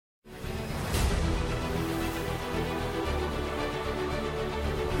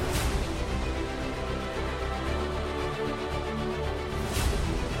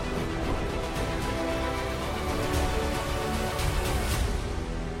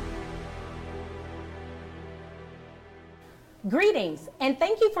Greetings, and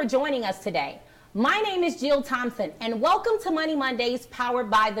thank you for joining us today. My name is Jill Thompson, and welcome to Money Mondays powered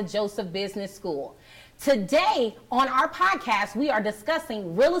by the Joseph Business School. Today on our podcast, we are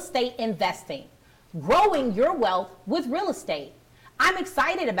discussing real estate investing, growing your wealth with real estate. I'm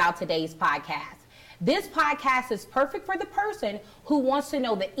excited about today's podcast. This podcast is perfect for the person who wants to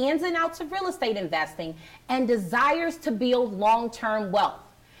know the ins and outs of real estate investing and desires to build long-term wealth.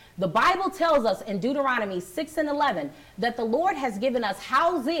 The Bible tells us in Deuteronomy 6 and 11 that the Lord has given us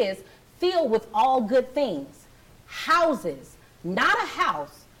houses filled with all good things. Houses, not a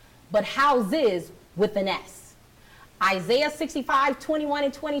house, but houses with an S. Isaiah 65, 21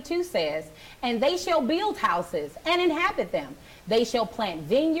 and 22 says, "And they shall build houses and inhabit them. They shall plant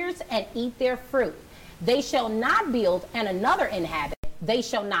vineyards and eat their fruit. They shall not build and another inhabit. They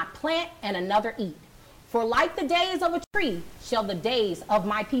shall not plant and another eat. For like the days of a tree shall the days of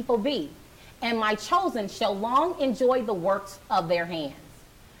my people be, and my chosen shall long enjoy the works of their hands."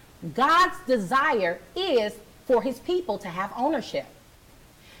 God's desire is for his people to have ownership.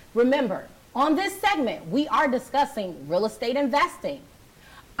 Remember, on this segment, we are discussing real estate investing.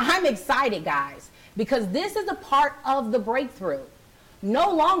 I'm excited, guys, because this is a part of the breakthrough.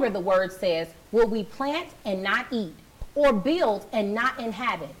 No longer, the word says, will we plant and not eat, or build and not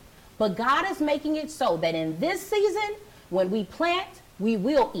inhabit. But God is making it so that in this season, when we plant, we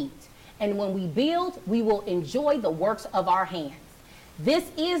will eat. And when we build, we will enjoy the works of our hands. This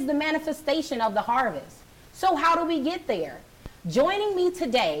is the manifestation of the harvest. So how do we get there? Joining me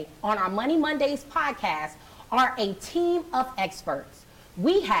today on our Money Mondays podcast are a team of experts.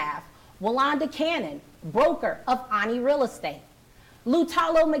 We have Walanda Cannon, broker of Ani Real Estate.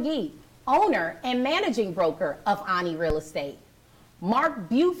 Lutalo McGee, owner and managing broker of Ani Real Estate. Mark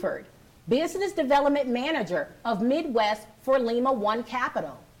Buford, business development manager of Midwest for Lima One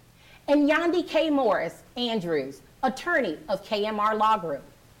Capital. And Yandi K. Morris Andrews, attorney of KMR Law Group.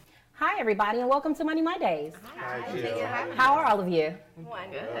 Hi, everybody, and welcome to Money Mondays. Hi, Jill. How are all of you?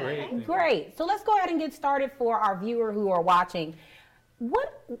 Great. Great. So let's go ahead and get started for our viewer who are watching.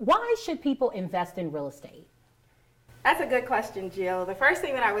 Why should people invest in real estate? That's a good question, Jill. The first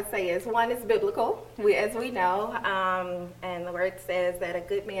thing that I would say is, one, is biblical, as we know, and the word says that a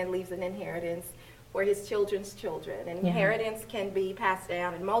good man leaves an inheritance for his children's children. And inheritance can be passed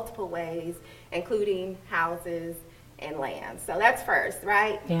down in multiple ways, including houses and land. So that's first,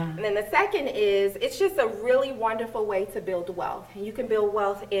 right? Yeah. And then the second is, it's just a really wonderful way to build wealth. You can build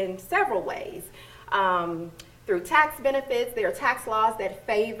wealth in several ways. Through tax benefits, there are tax laws that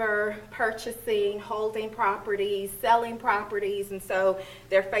favor purchasing, holding properties, selling properties, and so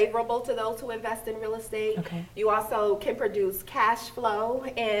they're favorable to those who invest in real estate. Okay. You also can produce cash flow,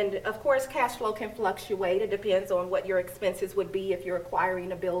 and of course cash flow can fluctuate. It depends on what your expenses would be if you're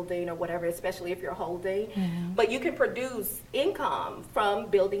acquiring a building or whatever, especially if you're holding. Mm-hmm. But you can produce income from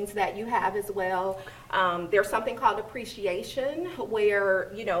buildings that you have as well. There's something called appreciation,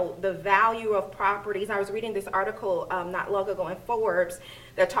 where, you know, the value of properties. I was reading this article not long ago in Forbes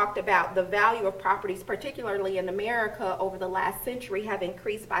that talked about the value of properties, particularly in America, over the last century have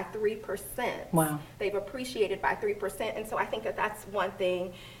increased by 3%. Wow. They've appreciated by 3%, and so I think that that's one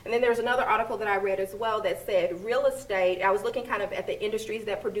thing. And then there's another article that I read as well that said real estate, I was looking kind of at the industries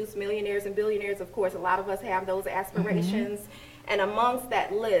that produce millionaires and billionaires. Of course, a lot of us have those aspirations. Mm-hmm. And amongst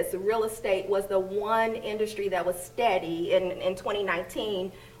that list, real estate was the one industry that was steady in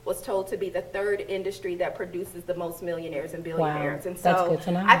 2019, was told to be the third industry that produces the most millionaires and billionaires. Wow. And so that's good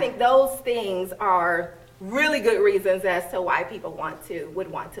to know. I think those things are really good reasons as to why people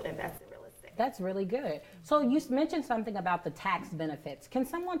would want to invest in real estate. That's really good. So you mentioned something about the tax benefits. Can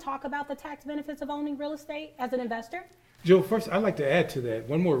someone talk about the tax benefits of owning real estate as an investor? Joe, first, I'd like to add to that.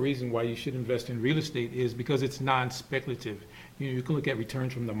 One more reason why you should invest in real estate is because it's non-speculative. You can look at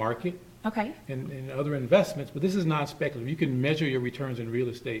returns from the market. Okay. And other investments, but this is non-speculative. You can measure your returns in real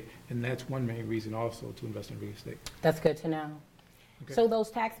estate, and that's one main reason also to invest in real estate. That's good to know. Okay. So those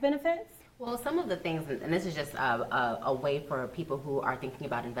tax benefits? Well, some of the things, and this is just a way for people who are thinking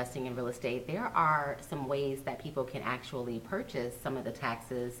about investing in real estate, there are some ways that people can actually purchase some of the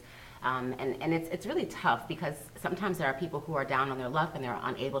taxes. And it's really tough because sometimes there are people who are down on their luck and they're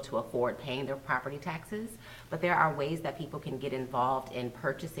unable to afford paying their property taxes. But there are ways that people can get involved in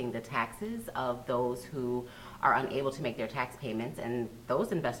purchasing the taxes of those who are unable to make their tax payments. And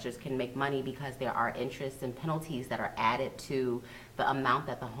those investors can make money because there are interests and penalties that are added to the amount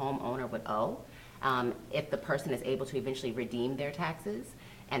that the homeowner would owe if the person is able to eventually redeem their taxes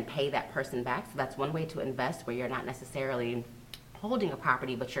and pay that person back. So that's one way to invest where you're not necessarily holding a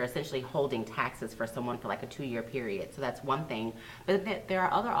property, but you're essentially holding taxes for someone for like a 2-year period. So that's one thing. But there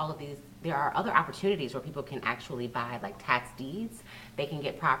are other opportunities where people can actually buy like tax deeds. They can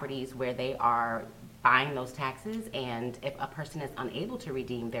get properties where they are buying those taxes, and if a person is unable to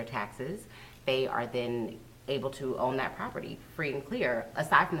redeem their taxes, they are then able to own that property free and clear,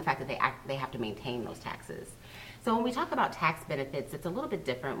 aside from the fact that they have to maintain those taxes. So when we talk about tax benefits, it's a little bit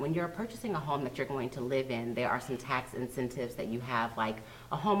different. When you're purchasing a home that you're going to live in, there are some tax incentives that you have, like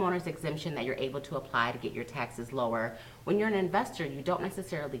a homeowner's exemption that you're able to apply to get your taxes lower. When you're an investor, you don't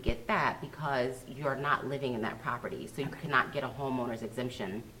necessarily get that because you're not living in that property, so you cannot get a homeowner's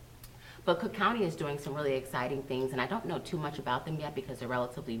exemption. But Cook County is doing some really exciting things, and I don't know too much about them yet because they're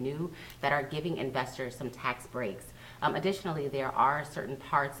relatively new, that are giving investors some tax breaks. Additionally, there are certain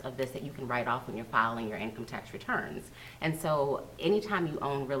parts of this that you can write off when you're filing your income tax returns. And so anytime you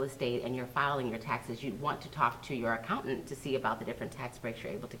own real estate and you're filing your taxes, you'd want to talk to your accountant to see about the different tax breaks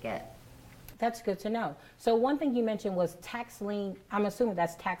you're able to get. That's good to know. So one thing you mentioned was tax lien. I'm assuming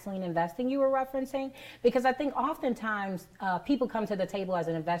that's tax lien investing you were referencing, because I think oftentimes people come to the table as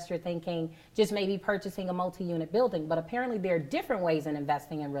an investor thinking just maybe purchasing a multi-unit building, but apparently there are different ways in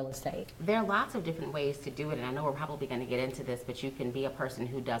investing in real estate. There are lots of different ways to do it, and I know we're probably going to get into this, but you can be a person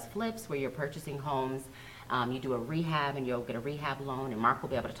who does flips where you're purchasing homes. You do a rehab and you'll get a rehab loan, and Mark will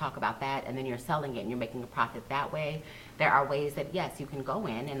be able to talk about that, and then you're selling it and you're making a profit that way. There are ways that, yes, you can go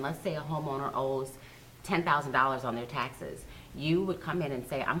in, and let's say a homeowner owes $10,000 on their taxes. You would come in and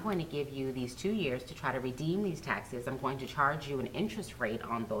say, I'm going to give you these 2 years to try to redeem these taxes. I'm going to charge you an interest rate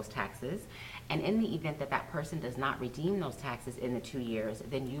on those taxes. And in the event that that person does not redeem those taxes in the 2 years,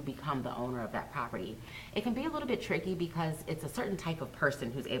 then you become the owner of that property. It can be a little bit tricky because it's a certain type of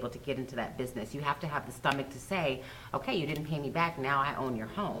person who's able to get into that business. You have to have the stomach to say, okay, you didn't pay me back, now I own your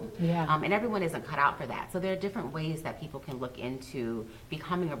home. Yeah. And everyone isn't cut out for that. So there are different ways that people can look into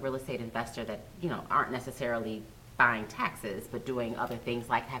becoming a real estate investor that, you know, aren't necessarily buying taxes, but doing other things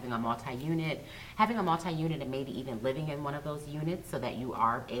like having a multi-unit and maybe even living in one of those units so that you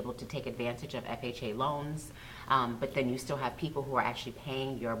are able to take advantage of FHA loans. But then you still have people who are actually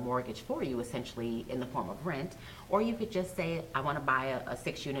paying your mortgage for you, essentially in the form of rent. Or you could just say, I want to buy a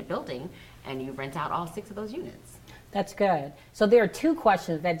 6-unit building, and you rent out all 6 of those units. That's good. So there are 2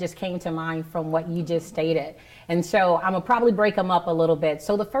 questions that just came to mind from what you just stated. And so I'm gonna probably break them up a little bit.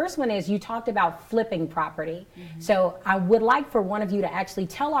 So the first one is you talked about flipping property. So I would like for one of you to actually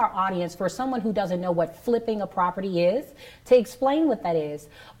tell our audience, for someone who doesn't know what flipping a property is, to explain what that is.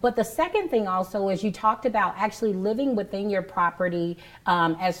 But the second thing also is you talked about actually living within your property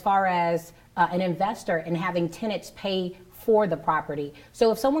as far as an investor and having tenants pay for the property.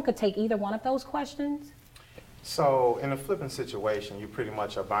 So if someone could take either one of those questions. So in a flipping situation, you pretty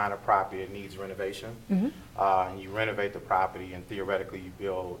much are buying a property that needs renovation. And you renovate the property, and theoretically you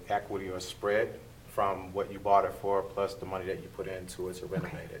build equity or spread from what you bought it for plus the money that you put into it to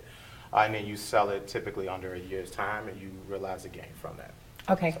renovate it. And then you sell it typically under a year's time, and you realize a gain from that.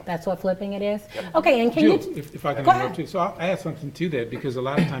 Okay, So that's what flipping it is? Okay, and can Jill, you... if I can Go interrupt ahead. you, so I'll add something to that, because a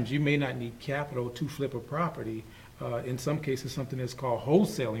lot of times you may not need capital to flip a property. In some cases, something that's called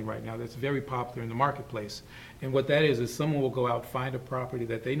wholesaling right now that's very popular in the marketplace. And what that is someone will go out, find a property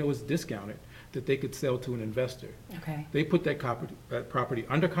that they know is discounted, that they could sell to an investor. Okay. They put that property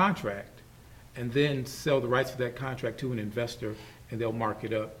under contract and then sell the rights of that contract to an investor, and they'll mark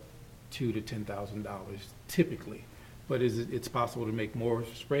it up $2,000 to $10,000 typically. But it's possible to make more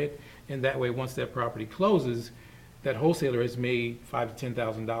spread, and that way, once that property closes, that wholesaler has made $5,000 to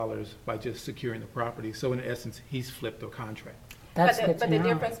 $10,000 by just securing the property. So in essence, he's flipped a contract. That's But good the to know.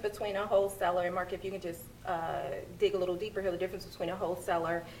 difference between a wholesaler, and Mark, if you can just dig a little deeper here, the difference between a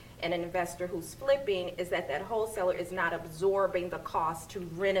wholesaler and an investor who's flipping is that that wholesaler is not absorbing the cost to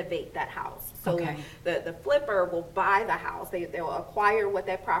renovate that house. So Okay. the flipper will buy the house. They'll acquire what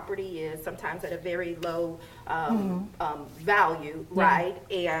that property is, sometimes at a very low value, Yeah. right?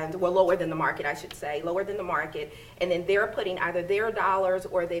 And, well, lower than the market, I should say, lower than the market. And then they're putting either their dollars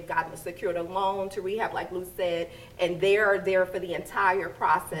or they've gotten secured a loan to rehab, like Lou said, and they're there for the entire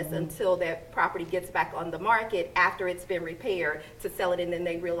process until that property gets back on the market after it's been repaired to sell it, and then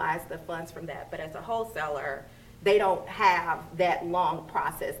they realize the funds from that. But as a wholesaler, they don't have that long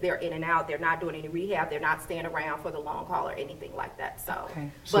process. They're in and out. They're not doing any rehab. They're not staying around for the long haul or anything like that. So,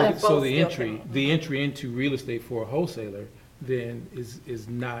 Okay. So, but so both the still entry, can- the entry into real estate for a wholesaler then is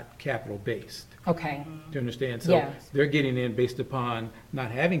not capital based. Okay, Do you understand? So Yes. they're getting in based upon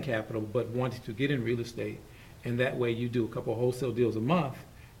not having capital, but wanting to get in real estate. And that way you do a couple wholesale deals a month,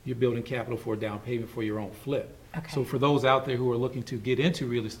 you're building capital for a down payment for your own flip. Okay. So for those out there who are looking to get into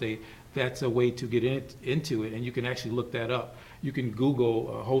real estate, that's a way to get into it, and you can actually look that up. You can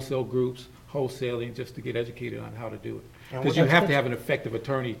Google wholesale groups, wholesaling, just to get educated on how to do it. And Because what you that- have to have an effective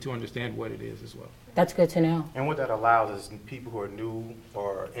attorney to understand what it is as well. That's good to know. And what that allows is people who are new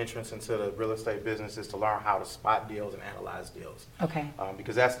or entrants into the real estate business is to learn how to spot deals and analyze deals. Okay.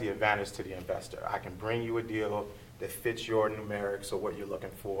 Because that's the advantage to the investor. I can bring you a deal that fits your numerics or what you're looking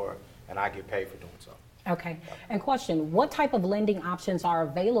for, and I get paid for doing so. Okay. And question, what type of lending options are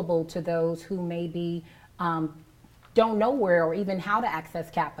available to those who maybe don't know where or even how to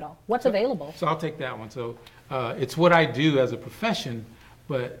access capital? What's available? So I'll take that one. So it's what I do as a profession,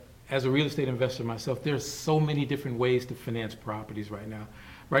 but as a real estate investor myself, there's so many different ways to finance properties right now.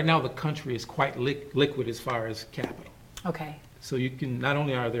 Right now, the country is quite liquid as far as capital. Okay. So you can, not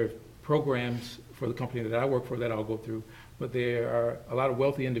only are there programs for the company that I work for that I'll go through, but there are a lot of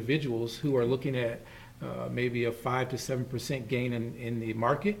wealthy individuals who are looking at maybe a 5 to 7% gain in the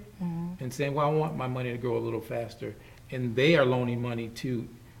market and saying, well, I want my money to grow a little faster. And they are loaning money to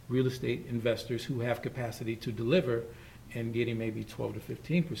real estate investors who have capacity to deliver and getting maybe 12 to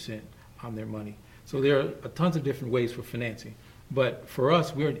 15% on their money. So there are tons of different ways for financing. But for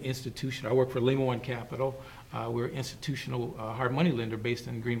us, we're an institution. I work for Lima One Capital. We're an institutional hard money lender based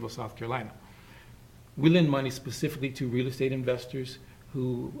in Greenville, South Carolina. We lend money specifically to real estate investors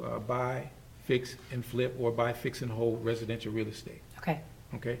who buy, fix, and flip, or buy, fix, and hold residential real estate. Okay.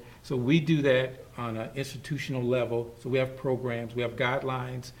 Okay, so we do that on an institutional level. So we have programs, we have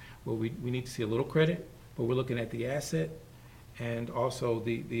guidelines where we need to see a little credit, but we're looking at the asset and also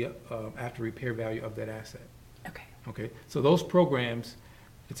the after repair value of that asset. Okay. Okay, so those programs,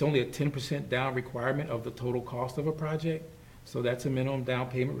 it's only a 10% down requirement of the total cost of a project. So that's a minimum down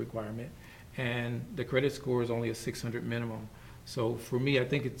payment requirement. And the credit score is only a 600 minimum. So for me, I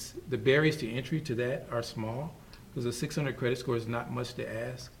think it's the barriers to entry to that are small, because a 600 credit score is not much to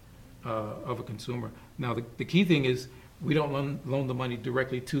ask of a consumer. Now, the key thing is we don't loan the money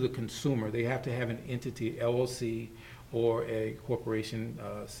directly to the consumer. They have to have an entity, LLC, or a corporation,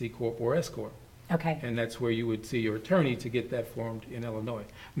 C Corp or S Corp. Okay. And that's where you would see your attorney to get that formed in Illinois.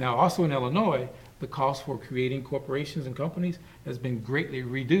 Now, also in Illinois, the cost for creating corporations and companies has been greatly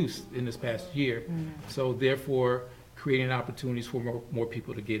reduced in this past year. So therefore, creating opportunities for more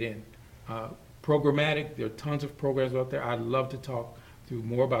people to get in. Programmatic, there are tons of programs out there. I'd love to talk through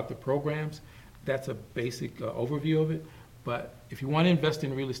more about the programs. That's a basic overview of it. But if you want to invest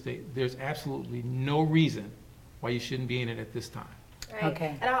in real estate, there's absolutely no reason why you shouldn't be in it at this time. Right.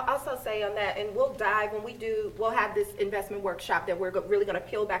 Okay. And I'll also say on that, and we'll dive when we'll have this investment workshop that we're really going to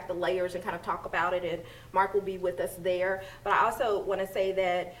peel back the layers and kind of talk about it, and Mark will be with us there. But I also want to say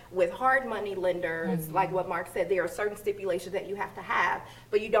that with hard money lenders, like what Mark said, there are certain stipulations that you have to have,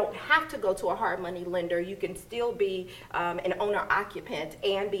 but you don't have to go to a hard money lender. You can still be an owner occupant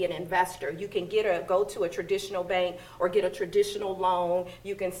and be an investor. You can go to a traditional bank or get a traditional loan.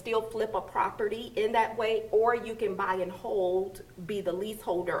 You can still flip a property in that way, or you can buy and hold, be the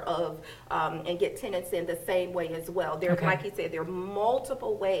leaseholder of and get tenants in the same way as well. There's, Okay. like he said, there are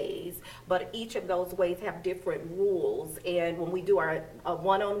multiple ways, but each of those ways have different rules. And when we do our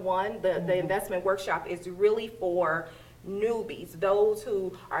one-on-one, the investment workshop is really for newbies, those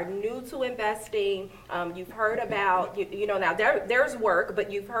who are new to investing. You've heard about, now there's work,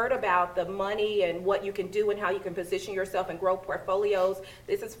 but you've heard about the money and what you can do and how you can position yourself and grow portfolios.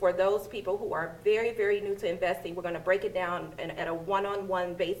 This is for those people who are very, very new to investing. We're going to break it down at a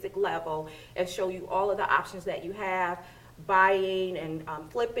one-on-one basic level and show you all of the options that you have: buying and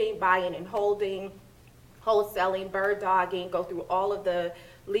flipping, buying and holding, wholesaling, bird dogging, go through all of the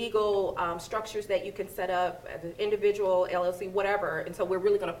legal structures that you can set up as an individual, LLC, whatever. And so we're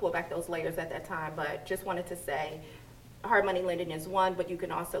really going to pull back those layers at that time. But just wanted to say, hard money lending is one, but you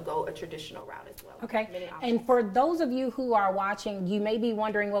can also go a traditional route as well. Okay. Many options. And for those of you who are watching, you may be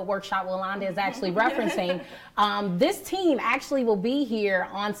wondering what workshop Yolanda is actually referencing. This team actually will be here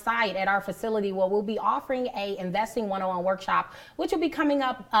on site at our facility where we'll be offering a Investing 101 workshop, which will be coming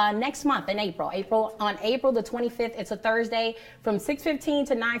up next month in April. On April the 25th, it's a Thursday from 6:15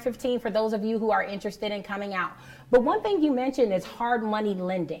 to 9:15 for those of you who are interested in coming out. But one thing you mentioned is hard money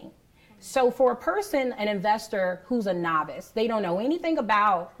lending. So for a person, an investor who's a novice, they don't know anything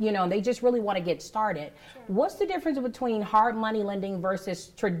about, they just really want to get started. Sure. What's the difference between hard money lending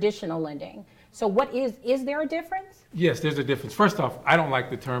versus traditional lending? So is there a difference? Yes, there's a difference. First off, I don't like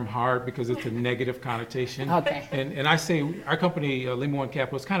the term hard because it's a negative connotation. Okay. And I say our company, Lima One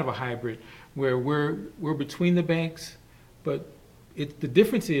Capital, is kind of a hybrid where we're between the banks, but the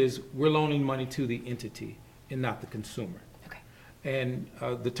difference is we're loaning money to the entity and not the consumer. And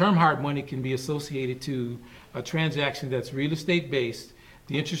the term hard money can be associated to a transaction that's real estate based.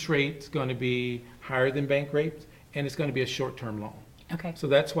 The interest rate's going to be higher than bank rates, and it's going to be a short-term loan. Okay. So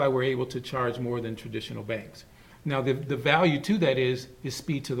that's why we're able to charge more than traditional banks. Now, the value to that is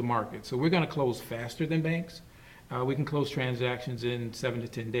speed to the market. So we're going to close faster than banks. We can close transactions in 7 to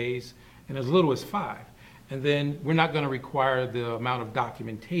 10 days, and as little as 5. And then we're not going to require the amount of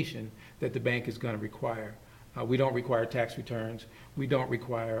documentation that the bank is going to require. We don't require tax returns. We don't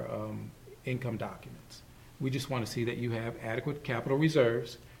require income documents. We just want to see that you have adequate capital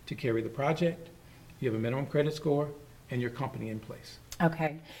reserves to carry the project, you have a minimum credit score, and your company in place.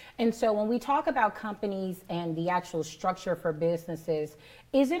 Okay. And so when we talk about companies and the actual structure for businesses,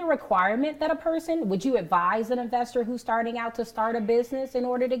 is it a requirement that would you advise an investor who's starting out to start a business in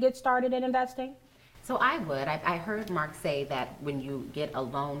order to get started in investing? So I would. I heard Mark say that when you get a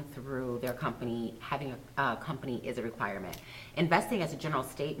loan through their company, having a company is a requirement. Investing as a general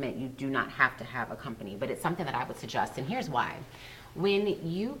statement, you do not have to have a company, but it's something that I would suggest, and here's why. When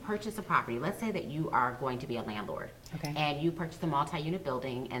you purchase a property, let's say that you are going to be a landlord, okay, and you purchase a multi-unit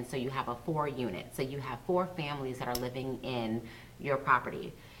building, and so you have a 4-unit. So you have 4 families that are living in your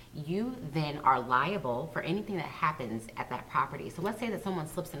property. You then are liable for anything that happens at that property. So let's say that someone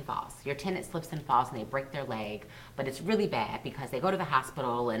slips and falls. Your tenant slips and falls and they break their leg, but it's really bad because they go to the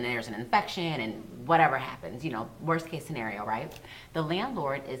hospital and there's an infection and whatever happens, worst case scenario, right? The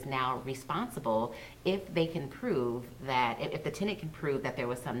landlord is now responsible if they can prove that, if the tenant can prove that there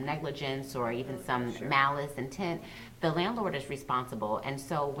was some negligence or even some malice intent, the landlord is responsible. And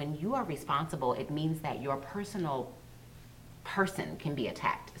so when you are responsible, it means that your personal person can be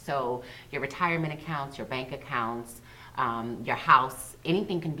attacked. So your retirement accounts, your bank accounts, your house,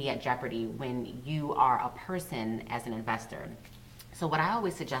 anything can be at jeopardy when you are a person as an investor. So what I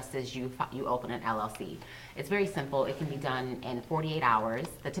always suggest is you open an LLC. It's very simple. It can be done in 48 hours.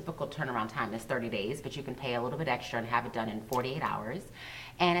 The typical turnaround time is 30 days, but you can pay a little bit extra and have it done in 48 hours.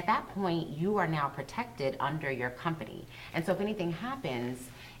 And at that point, you are now protected under your company. And so if anything happens,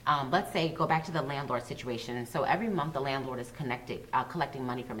 let's say, go back to the landlord situation. So every month the landlord is collecting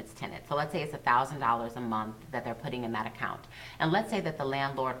money from its tenant. So let's say it's $1,000 a month that they're putting in that account. And let's say that the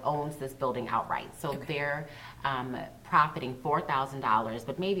landlord owns this building outright. So they're profiting $4,000,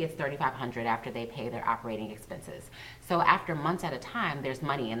 but maybe it's $3,500 after they pay their operating expenses. So after months at a time, there's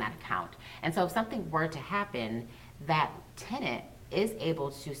money in that account. And so if something were to happen, that tenant is able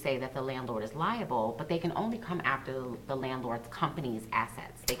to say that the landlord is liable, but they can only come after the landlord's company's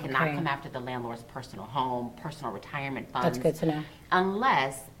assets. They cannot come after the landlord's personal home, personal retirement funds. That's good to know.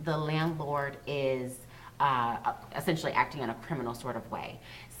 Unless the landlord is essentially acting in a criminal sort of way.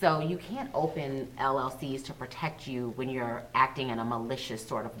 So you can't open LLCs to protect you when you're acting in a malicious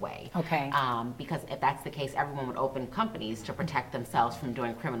sort of way. Okay. Because if that's the case, everyone would open companies to protect themselves from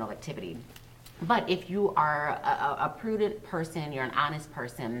doing criminal activity. But if you are a prudent person, you're an honest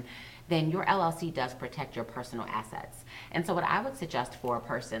person, then your LLC does protect your personal assets. And so what I would suggest for a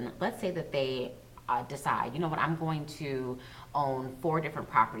person, let's say that they decide, I'm going to own 4 different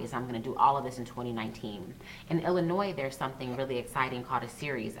properties. I'm going to do all of this in 2019. In Illinois, there's something really exciting called a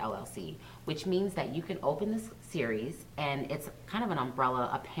series LLC, which means that you can open this series and it's kind of an umbrella,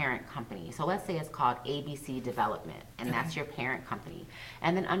 a parent company. So let's say it's called ABC Development, and that's your parent company.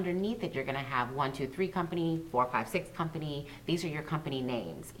 And then underneath it, you're going to have 1, 2, 3 company, 4, 5, 6 company. These are your company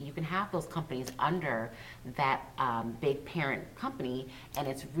names. You can have those companies under that big parent company, and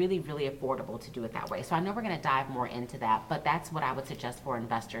it's really, really affordable to do it that way. So I know we're going to dive more into that, but that's what I would suggest for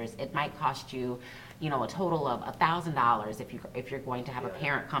investors. It might cost you, a total of $1,000 if you're going to have a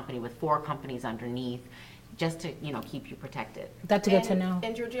parent company with 4 companies underneath, just to keep you protected. That's good to know.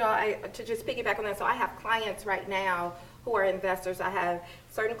 And Georgia, to just piggyback on that, so I have clients right now who are investors. I have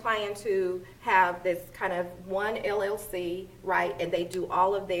certain clients who have this kind of one LLC, right, and they do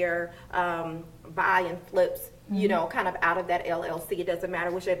all of their buy and flips, kind of out of that LLC. It doesn't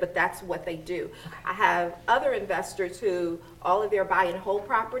matter which way, but that's what they do. I have other investors who all of their buy and hold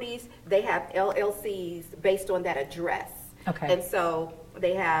properties, they have LLCs based on that address. Okay. And so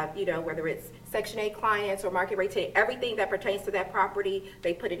they have, whether it's Section 8 clients or market rate, everything that pertains to that property,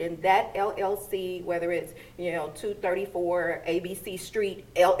 they put it in that LLC, whether it's, 234 ABC Street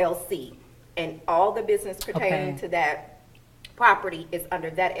LLC, and all the business pertaining to that property is under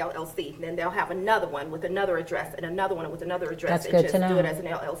that LLC. Then they'll have another one with another address and another one with another address. That's and good just to know. do it as an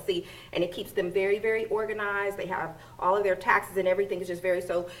LLC. And it keeps them very, very organized. They have all of their taxes and everything is just very,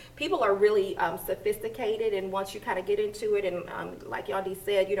 so people are really sophisticated. And once you kind of get into it and like Yandi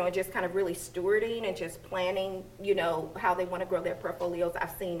said, you know, just kind of really stewarding and just planning, you know, how they want to grow their portfolios.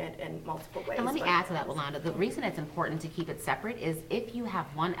 I've seen it in multiple ways. And let me but- add to that, Walanda. The reason it's important to keep it separate is if you have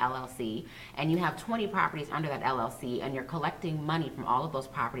one LLC and you have 20 properties under that LLC and you're collecting money from all of those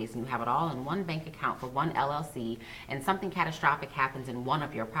properties and you have it all in one bank account for one LLC and something catastrophic happens in one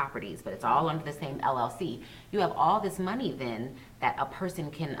of your properties, but it's all under the same LLC, you have all this money then that a person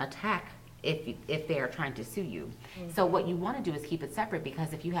can attack if they are trying to sue you. So what you want to do is keep it separate,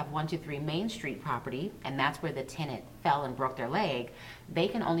 because if you have 123 Main Street property and that's where the tenant fell and broke their leg, they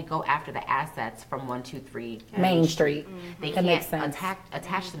can only go after the assets from 123 Main Street. They That makes can't sense.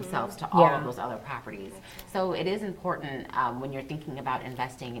 attach themselves to all Yeah. of those other properties. So it is important when you're thinking about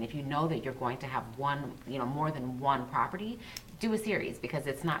investing, and if you know that you're going to have one, you know, more than one property, do a series, because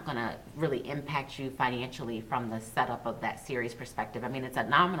it's not going to really impact you financially from the setup of that series perspective. I mean, it's a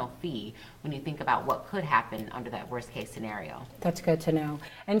nominal fee when you think about what could happen under that worst case scenario. That's good to know.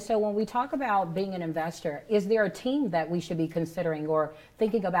 And so when we talk about being an investor, is there a team that we should be considering or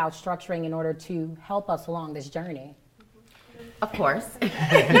thinking about structuring in order to help us along this journey? Of course.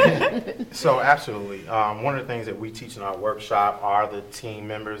 So absolutely. One of the things that we teach in our workshop are the team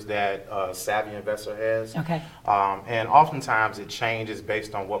members that a savvy investor has. Okay. And oftentimes it changes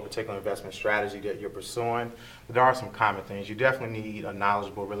based on what particular investment strategy that you're pursuing. But there are some common things. You definitely need a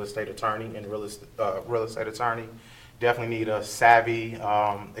knowledgeable real estate attorney and real estate attorney. Definitely need a savvy,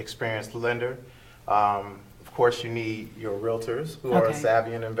 experienced lender. Of course, you need your realtors who are Okay.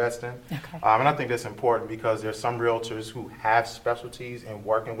 savvy in investing. Okay. And I think that's important because there's some realtors who have specialties in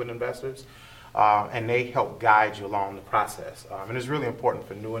working with investors, and they help guide you along the process. And it's really important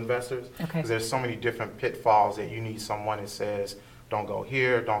for new investors Okay. because there's so many different pitfalls that you need someone that says, don't go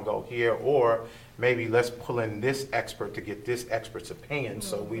here, or maybe let's pull in this expert to get this expert's opinion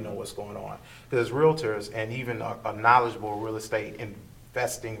so we know what's going on. Because realtors and even a knowledgeable real estate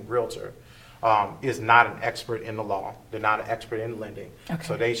investing realtor is not an expert in the law. They're not an expert in lending. Okay.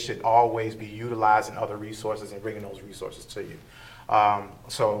 So they should always be utilizing other resources and bringing those resources to you.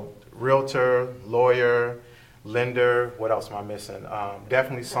 So realtor, lawyer, lender, what else am I missing?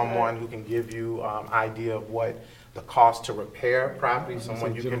 Definitely someone who can give you idea of what the cost to repair property,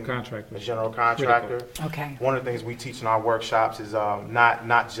 someone you general can. contractor. A general contractor. Okay. One of the things we teach in our workshops is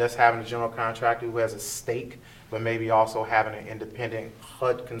not just having a general contractor who has a stake, but maybe also having an independent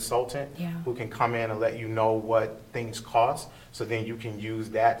HUD consultant Yeah. who can come in and let you know what things cost. So then you can use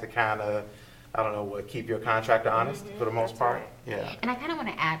that to kind of, I don't know, keep your contractor honest for the most part. Yeah. And I kind of want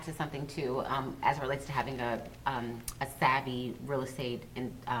to add to something too, as it relates to having a savvy real estate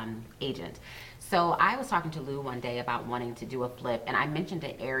agent. So I was talking to Lou one day about wanting to do a flip, and I mentioned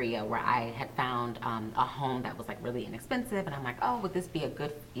an area where I had found a home that was like really inexpensive, and I'm like, oh, would this be a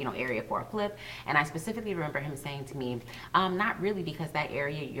good, you know, area for a flip? And I specifically remember him saying to me, not really, because that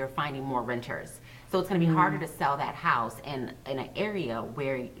area you're finding more renters. So it's going to be harder to sell that house in an area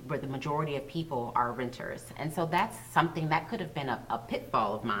where the majority of people are renters. And so that's something that could have been a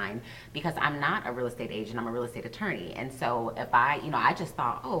pitfall of mine, because I'm not a real estate agent, I'm a real estate attorney. And so if I just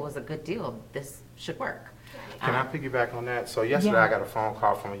thought, oh, it was a good deal, this should work. Can I piggyback on that? So yesterday Yeah. I got a phone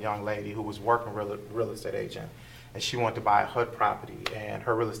call from a young lady who was working real estate agent, and she wanted to buy a HUD property, and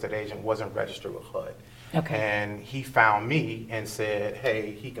her real estate agent wasn't registered with HUD. Okay. And he found me and said,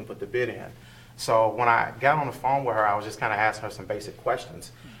 hey, he can put the bid in. So when I got on the phone with her, I was just kind of asking her some basic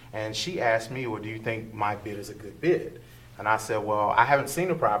questions. And she asked me, well, do you think my bid is a good bid? And I said, well, I haven't seen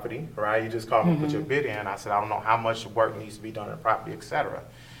the property, right? You just called me to put your bid in. I said, I don't know how much work needs to be done on the property, et cetera.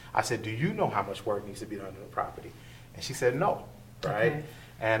 I said, do you know how much work needs to be done on the property? And she said, no, right? Okay.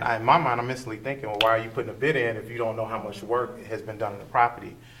 And in my mind, I'm instantly thinking, well, why are you putting a bid in if you don't know how much work has been done on the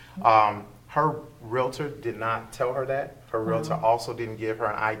property? Her realtor did not tell her that. Her realtor also didn't give her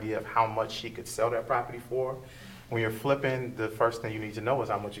an idea of how much she could sell that property for. When you're flipping, the first thing you need to know is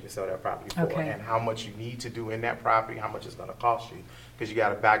how much you can sell that property for, Okay. and how much you need to do in that property, how much it's going to cost you, because you got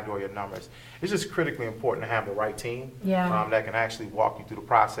to backdoor your numbers. It's just critically important to have the right team Yeah. that can actually walk you through the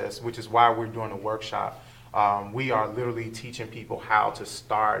process, which is why we're doing a workshop. We are literally teaching people how to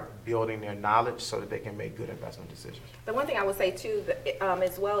start building their knowledge so that they can make good investment decisions. The one thing I would say too,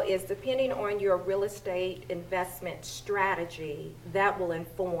 as well, is depending on your real estate investment strategy, that will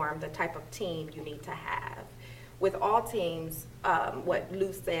inform the type of team you need to have. With all teams, what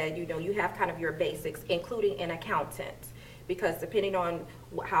Lou said, you know, you have kind of your basics, including an accountant, because depending on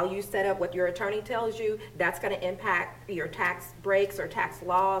how you set up, what your attorney tells you, that's going to impact your tax breaks or tax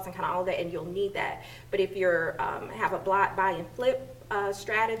laws and kind of all that, and you'll need that. But if you're have a buy and flip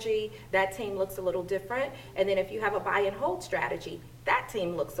strategy, that team looks a little different. And then if you have a buy and hold strategy, that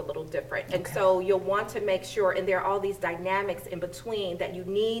team looks a little different. And so you'll want to make sure, and there are all these dynamics in between that you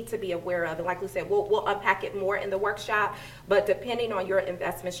need to be aware of. And like we said, we'll unpack it more in the workshop, but depending on your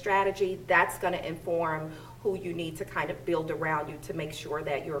investment strategy, that's going to inform who you need to kind of build around you to make sure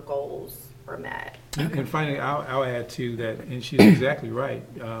that your goals are met. And finally, I'll add to that, and she's exactly right.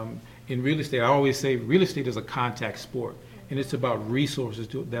 In real estate, I always say real estate is a contact sport, and it's about resources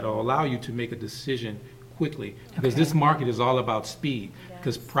that'll allow you to make a decision quickly, because this market is all about speed,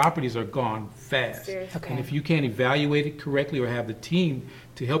 because properties are gone fast. Seriously. And if you can't evaluate it correctly or have the team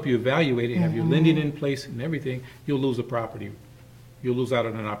to help you evaluate it, have your lending in place and everything, you'll lose a property. You'll lose out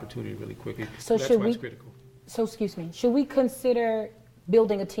on an opportunity really quickly. So that's should why we- it's critical. So, excuse me, should we consider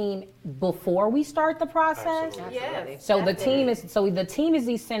building a team before we start the process? Absolutely. Yes. So the team is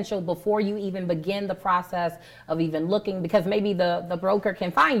essential before you even begin the process of even looking, because maybe the broker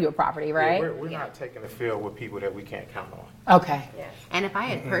can find you a property, right? We're not taking the field with people that we can't count on. Okay. Yeah. And if I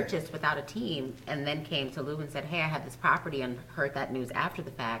had purchased without a team and then came to Lou and said, hey, I have this property, and heard that news after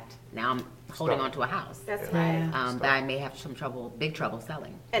the fact, now I'm holding Stuck. on to a house That's Yeah. right. that I may have some trouble, big trouble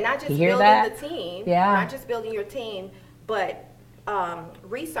selling. And not just You hear building that? the team, Yeah. not just building your team, but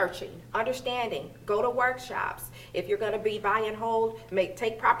researching, understanding, go to workshops. If you're going to be buy and hold,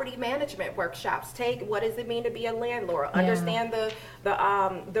 take property management workshops. Take what does it mean to be a landlord? Understand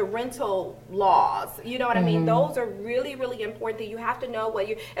the rental laws. You know what I mean? Those are really, really important. That you have to know what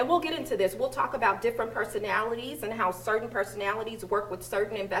you. And we'll get into this. We'll talk about different personalities and how certain personalities work with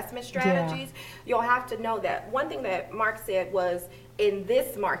certain investment strategies. You'll have to know that. One thing that Mark said was, in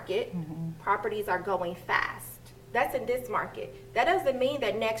this market, properties are going fast. That's in this market. That doesn't mean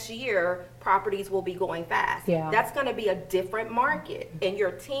that next year properties will be going fast. Yeah. That's going to be a different market. And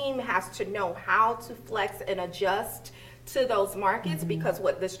your team has to know how to flex and adjust to those markets, because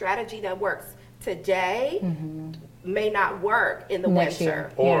what the strategy that works today may not work in the Next winter.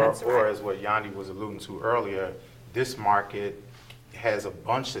 year. Yeah. Or as what Yanni was alluding to earlier, this market has a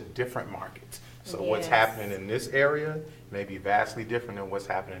bunch of different markets. So what's Yes. happening in this area may be vastly different than what's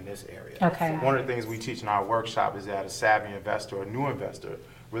happening in this area. Okay. One of the things we teach in our workshop is that a savvy investor or new investor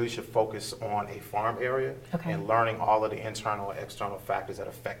really should focus on a farm area Okay. and learning all of the internal and external factors that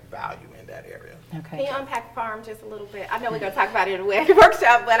affect value in that area. Can Okay. you unpack farm just a little bit? I know we're going to talk about it in the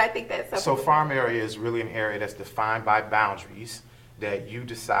workshop, but I think that's something. So farm area is really an area that's defined by boundaries that you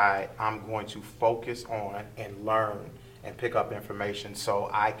decide I'm going to focus on and learn and pick up information so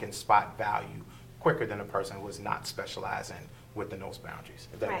I can spot value quicker than a person who is not specializing within those boundaries,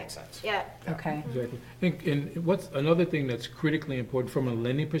 if that Right. makes sense. Yeah. Okay. Exactly. And what's another thing that's critically important from a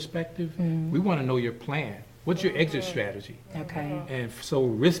lending perspective, we want to know your plan. What's your exit strategy? Okay. And so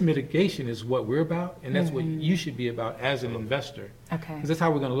risk mitigation is what we're about, and that's what you should be about as an investor. Okay. Because that's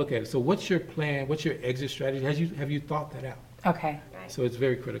how we're going to look at it. So what's your plan? What's your exit strategy? Have you thought that out? Okay. So it's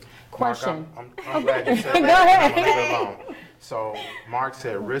very critical. Question. Mark, I'm glad you said Go that. ahead. I'm gonna leave it alone. So Mark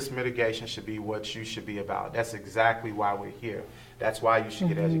said risk mitigation should be what you should be about. That's exactly why we're here. That's why you should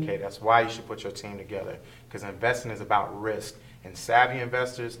get educated. That's why you should put your team together. Because investing is about risk. And savvy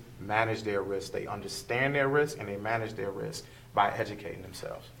investors manage their risk. They understand their risk and they manage their risk by educating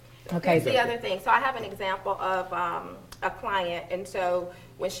themselves. Okay. Here's the other thing. So I have an example of a client, and so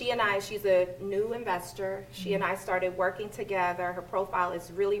when she's a new investor. She and I started working together. Her profile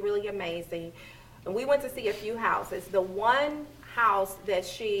is really, really amazing. And we went to see a few houses. The one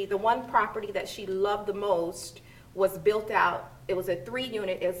property that she loved the most was built out. It was a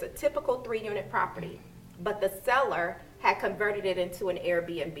 3-unit. It was a typical 3-unit property, but the seller had converted it into an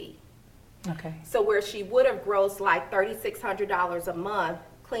Airbnb. Okay. So where she would have grossed like $3,600 a month,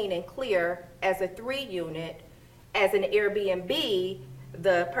 clean and clear, as a 3-unit, as an Airbnb,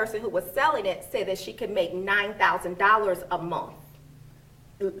 the person who was selling it said that she could make $9,000 a month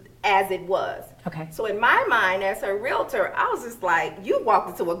as it was. Okay. So in my mind, as her realtor, I was just like, you walked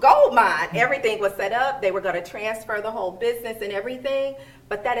into a gold mine. Everything was set up. They were going to transfer the whole business and everything.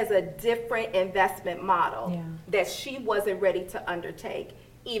 But that is a different investment model Yeah. that she wasn't ready to undertake,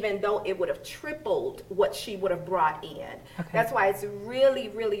 even though it would have tripled what she would have brought in. Okay. That's why it's really,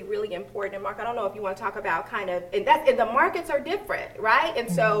 really, really important. And Mark, I don't know if you want to talk about and the markets are different, right? And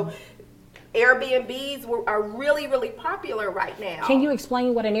so Airbnbs are really, really popular right now. Can you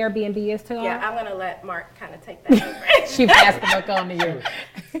explain what an Airbnb is to us? Yeah, I'm going to let Mark kind of take that over. She passed the book on to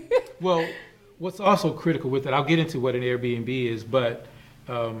you. Well, what's also critical with it, I'll get into what an Airbnb is, but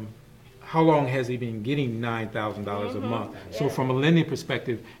how long has he been getting $9,000 a month? So from a lending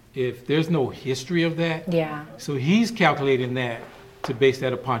perspective, if there's no history of that, Yeah. so he's calculating that to base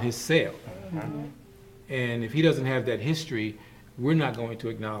that upon his sale. And if he doesn't have that history, we're not going to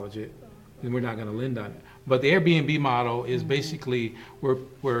acknowledge it, and we're not going to lend on it. But the Airbnb model is basically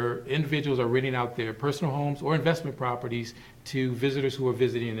where individuals are renting out their personal homes or investment properties to visitors who are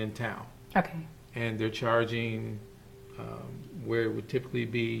visiting in town. Okay. And they're charging where it would typically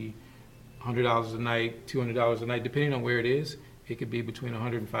be $100 a night, $200 a night, depending on where it is. It could be between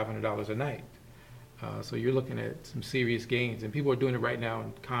 $100 and $500 a night. So you're looking at some serious gains, and people are doing it right now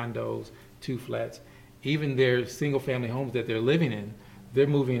in condos, 2 flats, even their single-family homes that they're living in. They're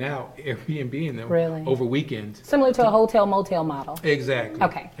moving out, Airbnb in them Really? over weekends. Similar to a hotel motel model. Exactly.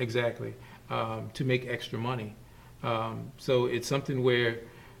 Okay. Exactly. To make extra money. So it's something where,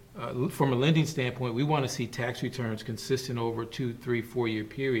 from a lending standpoint, we want to see tax returns consistent over 2, 3, 4-year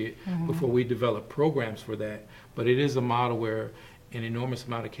period before we develop programs for that. But it is a model where an enormous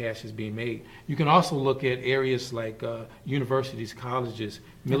amount of cash is being made. You can also look at areas like universities, colleges,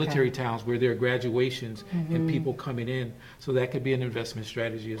 military towns where there are graduations and people coming in. So that could be an investment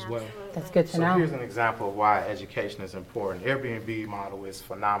strategy as well. That's good to So know. here's an example of why education is important. Airbnb model is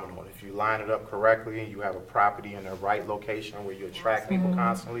phenomenal. If you line it up correctly and you have a property in the right location where you attract people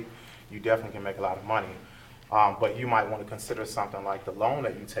constantly, you definitely can make a lot of money. But you might want to consider something like the loan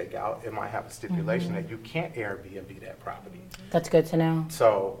that you take out. It might have a stipulation that you can't Airbnb that property. That's good to know.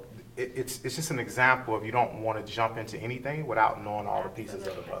 So it's just an example of you don't want to jump into anything without knowing all the pieces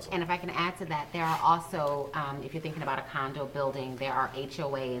of the puzzle. And if I can add to that, there are also, if you're thinking about a condo building, there are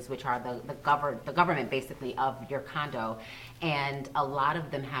HOAs, which are the government basically of your condo. And a lot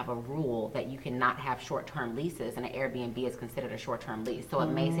of them have a rule that you cannot have short-term leases, and an Airbnb is considered a short-term lease. So it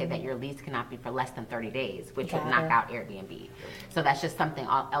may say that your lease cannot be for less than 30 days, which would knock out Airbnb. So that's just something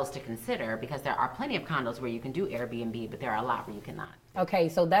else to consider, because there are plenty of condos where you can do Airbnb, but there are a lot where you cannot. Okay,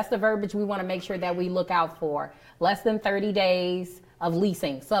 so that's the verbiage we want to make sure that we look out for. Less than 30 days of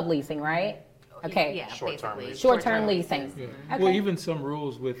leasing, subleasing, right? Okay. Yeah, Short-term basically. lease. Short-term leasing. Yeah. Well, even some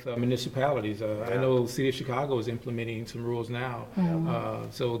rules with municipalities. I know the city of Chicago is implementing some rules now.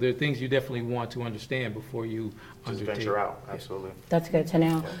 So there are things you definitely want to understand before you Just undertake. venture out, absolutely. That's good to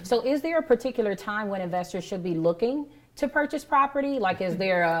know. So is there a particular time when investors should be looking to purchase property? Like, is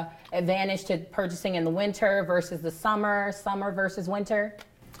there a advantage to purchasing in the winter versus the summer versus winter?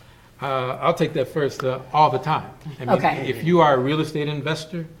 I'll take that first. All the time. I mean, Okay. if you are a real estate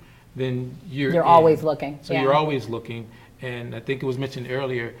investor, then you're in. Always looking. So Yeah. you're always looking. And I think it was mentioned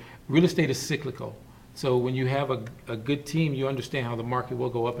earlier, real estate is cyclical. So when you have a good team, you understand how the market will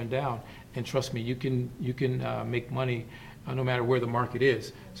go up and down. And trust me, you can make money no matter where the market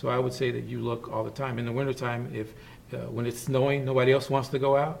is. So I would say that you look all the time. In the wintertime, if when it's snowing, nobody else wants to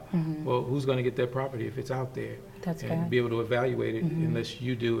go out, well, who's going to get that property if it's out there? That's and good. be able to evaluate it unless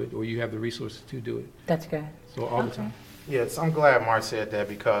you do it or you have the resources to do it. That's good. So all the time. Yes, I'm glad Mark said that,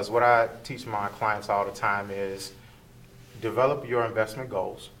 because what I teach my clients all the time is develop your investment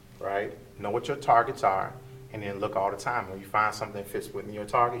goals, right? Know what your targets are, and then look all the time. When you find something that fits within your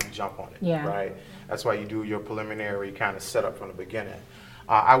target, you jump on it, Yeah. right? That's why you do your preliminary kind of setup from the beginning.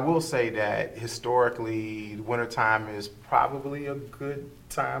 I will say that historically, wintertime is probably a good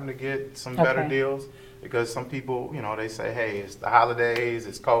time to get some better Okay. deals, because some people, they say, hey, it's the holidays,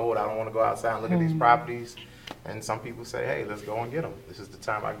 it's cold, I don't want to go outside and look at these properties. And some people say, hey, let's go and get them. This is the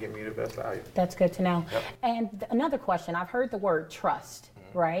time I can get me the best value. That's good to know. Yep. And another question, I've heard the word trust,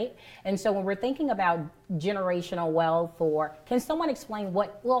 right? And so when we're thinking about generational wealth, or can someone explain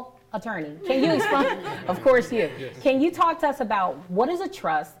attorney, can you explain? Of course you. Can you talk to us about what is a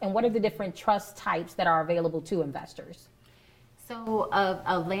trust and what are the different trust types that are available to investors? So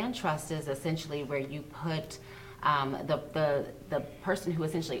a land trust is essentially where you put the person who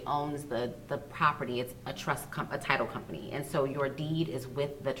essentially owns the property. It's a a title company, and so your deed is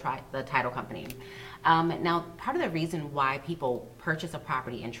with the title company. Now, part of the reason why people purchase a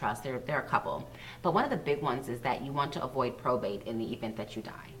property in trust, there are a couple, but one of the big ones is that you want to avoid probate in the event that you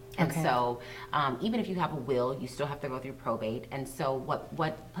die. And Okay. so even if you have a will, you still have to go through probate. And so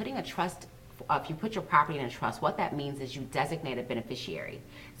what putting a trust, if you put your property in a trust, what that means is you designate a beneficiary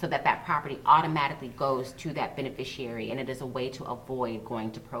so that property automatically goes to that beneficiary, and it is a way to avoid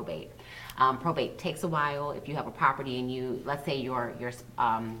going to probate. Probate takes a while. If you have a property and let's say your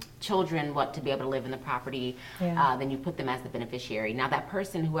children want to be able to live in the property, Yeah. then you put them as the beneficiary. Now that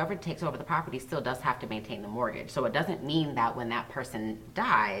person, whoever takes over the property, still does have to maintain the mortgage. So it doesn't mean that when that person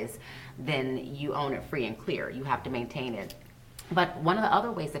dies, then you own it free and clear. You have to maintain it. But one of the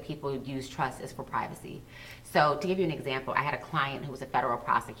other ways that people use trust is for privacy. So to give you an example, I had a client who was a federal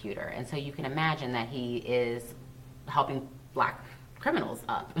prosecutor, and so you can imagine that he is helping black criminals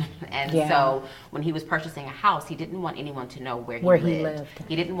up. And Yeah. so when he was purchasing a house, he didn't want anyone to know where he lived.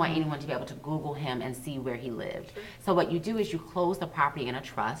 He didn't want anyone to be able to Google him and see where he lived. So what you do is you close the property in a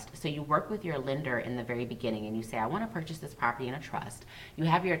trust. So you work with your lender in the very beginning and you say, I want to purchase this property in a trust. You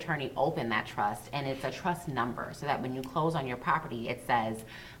have your attorney open that trust, and it's a trust number, so that when you close on your property, it says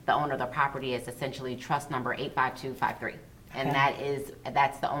the owner of the property is essentially trust number 85253. And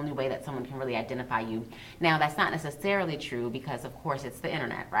that's the only way that someone can really identify you. Now, that's not necessarily true because, of course, it's the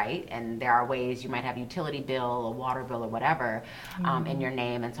internet, right? And there are ways you might have a utility bill, a water bill, or whatever in your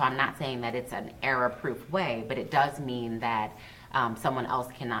name. And so I'm not saying that it's an error-proof way, but it does mean that someone else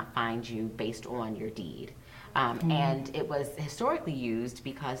cannot find you based on your deed. And it was historically used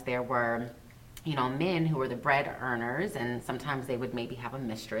because there were men who were the bread earners, and sometimes they would maybe have a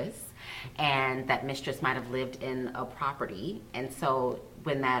mistress, and that mistress might have lived in a property. And so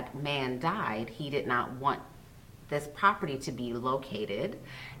when that man died, he did not want this property to be located,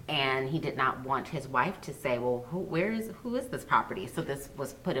 and he did not want his wife to say, well, who is this property? So this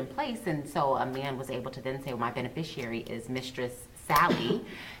was put in place, and so a man was able to then say, well, my beneficiary is Mistress Sally,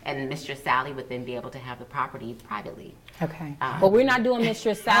 and Mistress Sally would then be able to have the property privately. Okay. But we're not doing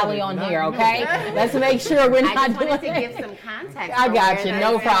Mistress Sally on here, okay? Let's make sure we're I not just doing wanted to give it. some context. I for got where you. that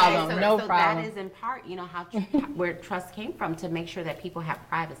No is. problem. So, No so problem. that is in part, where trust came from, to make sure that people have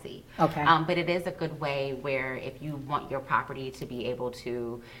privacy. Okay. But it is a good way where if you want your property to be able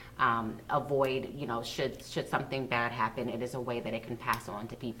to avoid, should something bad happen, it is a way that it can pass on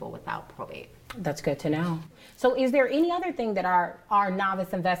to people without probate. That's good to know. So is there any other thing that our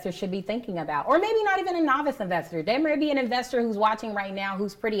novice investors should be thinking about? Or maybe not even a novice investor. There may be an investor who's watching right now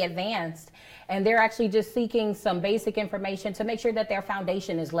who's pretty advanced, and they're actually just seeking some basic information to make sure that their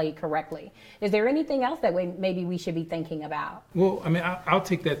foundation is laid correctly. Is there anything else that maybe we should be thinking about? Well, I mean, I'll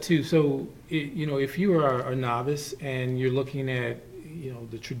take that too. So, if you are a novice and you're looking at,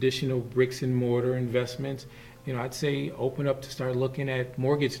 the traditional bricks and mortar investments, I'd say open up to start looking at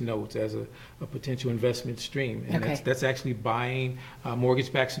mortgage notes as a potential investment stream. And Okay. that's actually buying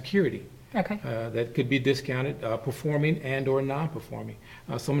mortgage-backed security. Okay. That could be discounted, performing and or non-performing.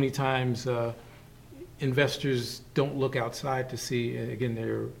 So many times investors don't look outside to see, again,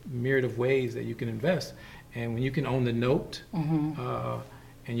 there are a myriad of ways that you can invest. And when you can own the note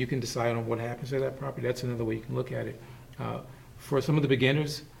and you can decide on what happens to that property, that's another way you can look at it. For some of the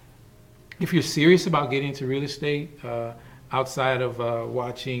beginners, if you're serious about getting into real estate, outside of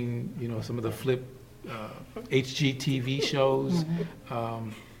watching, some of the flip HGTV shows,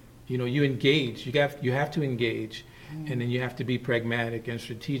 you engage. You have to engage, and then you have to be pragmatic and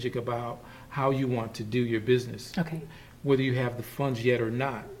strategic about how you want to do your business. Okay. Whether you have the funds yet or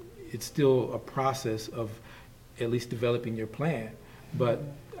not, it's still a process of at least developing your plan. But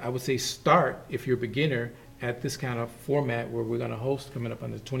I would say start, if you're a beginner, at this kind of format where we're going to host coming up on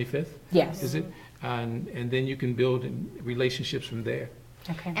the 25th. Yes. Is it? And then you can build relationships from there.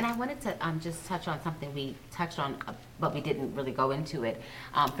 Okay. And I wanted to just touch on something we touched on, but we didn't really go into it.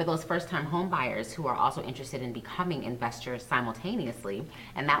 For those first-time home buyers who are also interested in becoming investors simultaneously,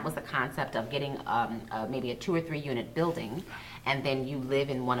 and that was the concept of getting maybe a 2 or 3 unit building, and then you live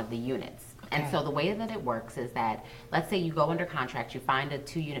in one of the units. And so the way that it works is that, let's say you go under contract, you find a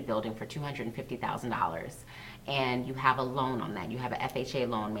 2-unit building for $250,000, and you have a loan on that. You have a FHA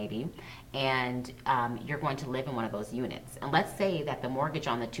loan maybe, and you're going to live in one of those units. And let's say that the mortgage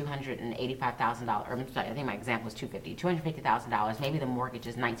on the $285,000, or I'm sorry, I think my example was $250,000, maybe the mortgage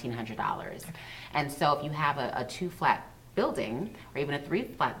is $1,900. And so if you have a 2-flat building, or even a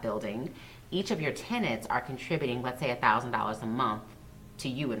 3-flat building, each of your tenants are contributing, let's say, $1,000 a month to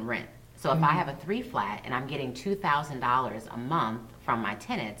you in rent. So if I have a 3-flat and I'm getting $2,000 a month from my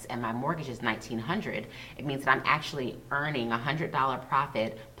tenants and my mortgage is $1,900, it means that I'm actually earning a $100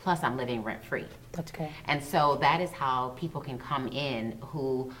 profit plus I'm living rent free. That's good. And so that is how people can come in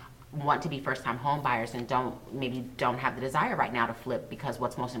who want to be first-time home buyers and don't have the desire right now to flip, because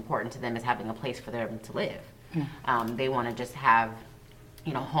what's most important to them is having a place for them to live. They want to just have,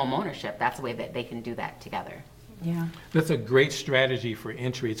 home ownership. That's the way that they can do that together. Yeah. That's a great strategy for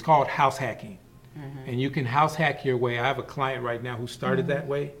entry. It's called house hacking. And you can house hack your way. I have a client right now who started that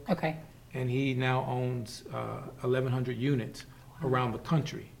way, Okay. and he now owns 1,100 units around the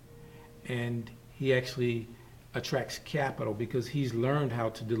country. And he actually attracts capital because he's learned how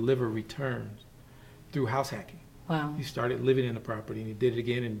to deliver returns through house hacking. Wow. He started living in the property, and he did it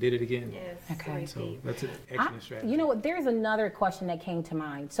again and did it again. Yes. Okay. So that's an excellent strategy. You know what? There's another question that came to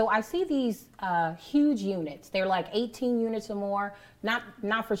mind. So I see these huge units. They're like 18 units or more.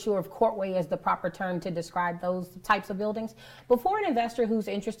 Not for sure if Courtway is the proper term to describe those types of buildings. But for an investor who's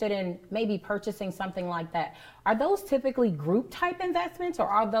interested in maybe purchasing something like that, are those typically group type investments, or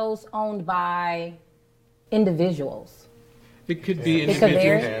are those owned by individuals? It could be It could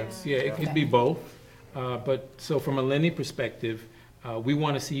vary? individuals. Yeah, it could be both. But so from a lending perspective, we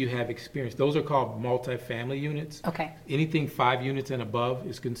want to see you have experience. Those are called multifamily units. Okay. Anything 5 units and above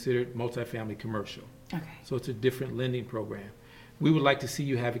is considered multifamily commercial. Okay. So it's a different lending program. We would like to see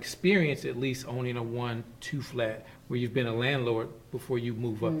you have experience at least owning a 1-2 flat where you've been a landlord before you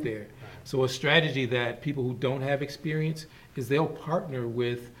move up there. So a strategy that people who don't have experience is they'll partner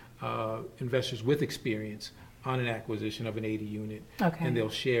with investors with experience on an acquisition of an 80 unit. Okay. And they'll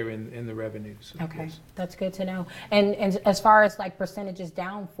share in the revenues. Okay, that's good to know. And as far as like percentages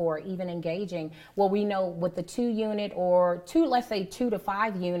down for even engaging, well, we know with the 2 unit or let's say 2 to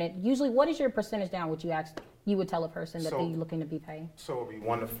 5 unit, usually what is your percentage down, you would tell a person that So- they're looking to be paid? So it'll be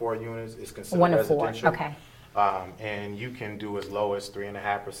 1 to 4 units is considered 1 to 4, residential. okay. And you can do as low as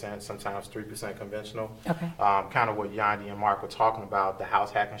 3.5%, sometimes 3% conventional. Okay. Kind of what Yandy and Mark were talking about, the house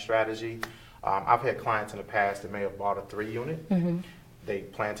hacking strategy. I've had clients in the past that may have bought a 3 unit. They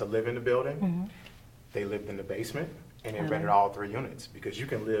plan to live in the building. They lived in the basement and they rented all 3 units, because you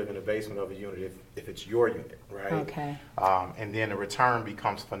can live in the basement of a unit if it's your unit, right? Okay. And then the return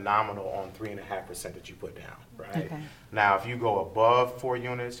becomes phenomenal on 3.5% that you put down, right? Okay. Now, if you go above 4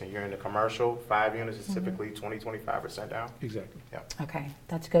 units and you're in the commercial, 5 units is typically 20-25% down. Exactly. Yeah. Okay,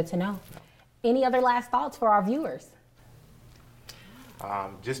 that's good to know. Any other last thoughts for our viewers?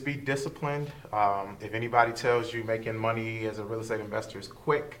 Just be disciplined. If anybody tells you making money as a real estate investor is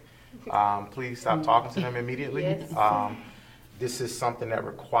quick, please stop talking to them immediately. Yes. This is something that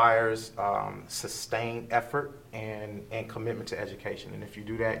requires sustained effort and commitment to education. And if you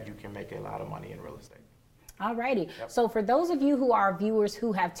do that, you can make a lot of money in real estate. Alrighty. So for those of you who are viewers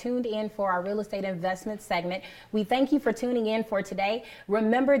who have tuned in for our real estate investment segment, we thank you for tuning in for today.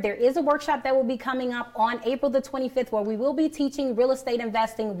 Remember, there is a workshop that will be coming up on April the 25th where we will be teaching Real Estate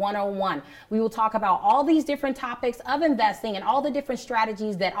Investing 101. We will talk about all these different topics of investing and all the different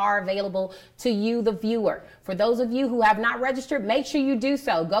strategies that are available to you, the viewer. For those of you who have not registered, make sure you do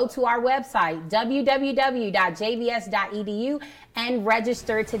so. Go to our website, www.jbs.edu, and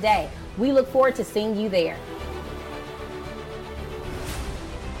register today. We look forward to seeing you there.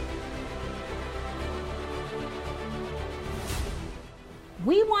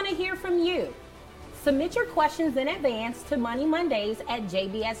 We want to hear from you. Submit your questions in advance to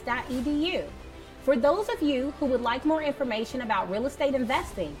moneymondays@jbs.edu. For those of you who would like more information about real estate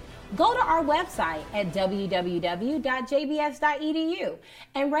investing, go to our website at www.jbs.edu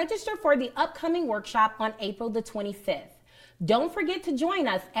and register for the upcoming workshop on April the 25th. Don't forget to join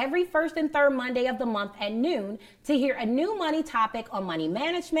us every first and third Monday of the month at noon to hear a new money topic on money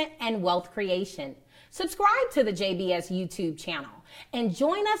management and wealth creation. Subscribe to the JBS YouTube channel and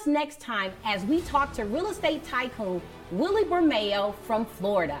join us next time as we talk to real estate tycoon Willie Bermeo from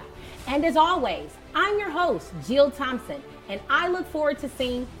Florida. And as always, I'm your host, Jill Thompson, and I look forward to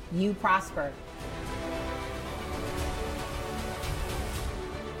seeing you prosper.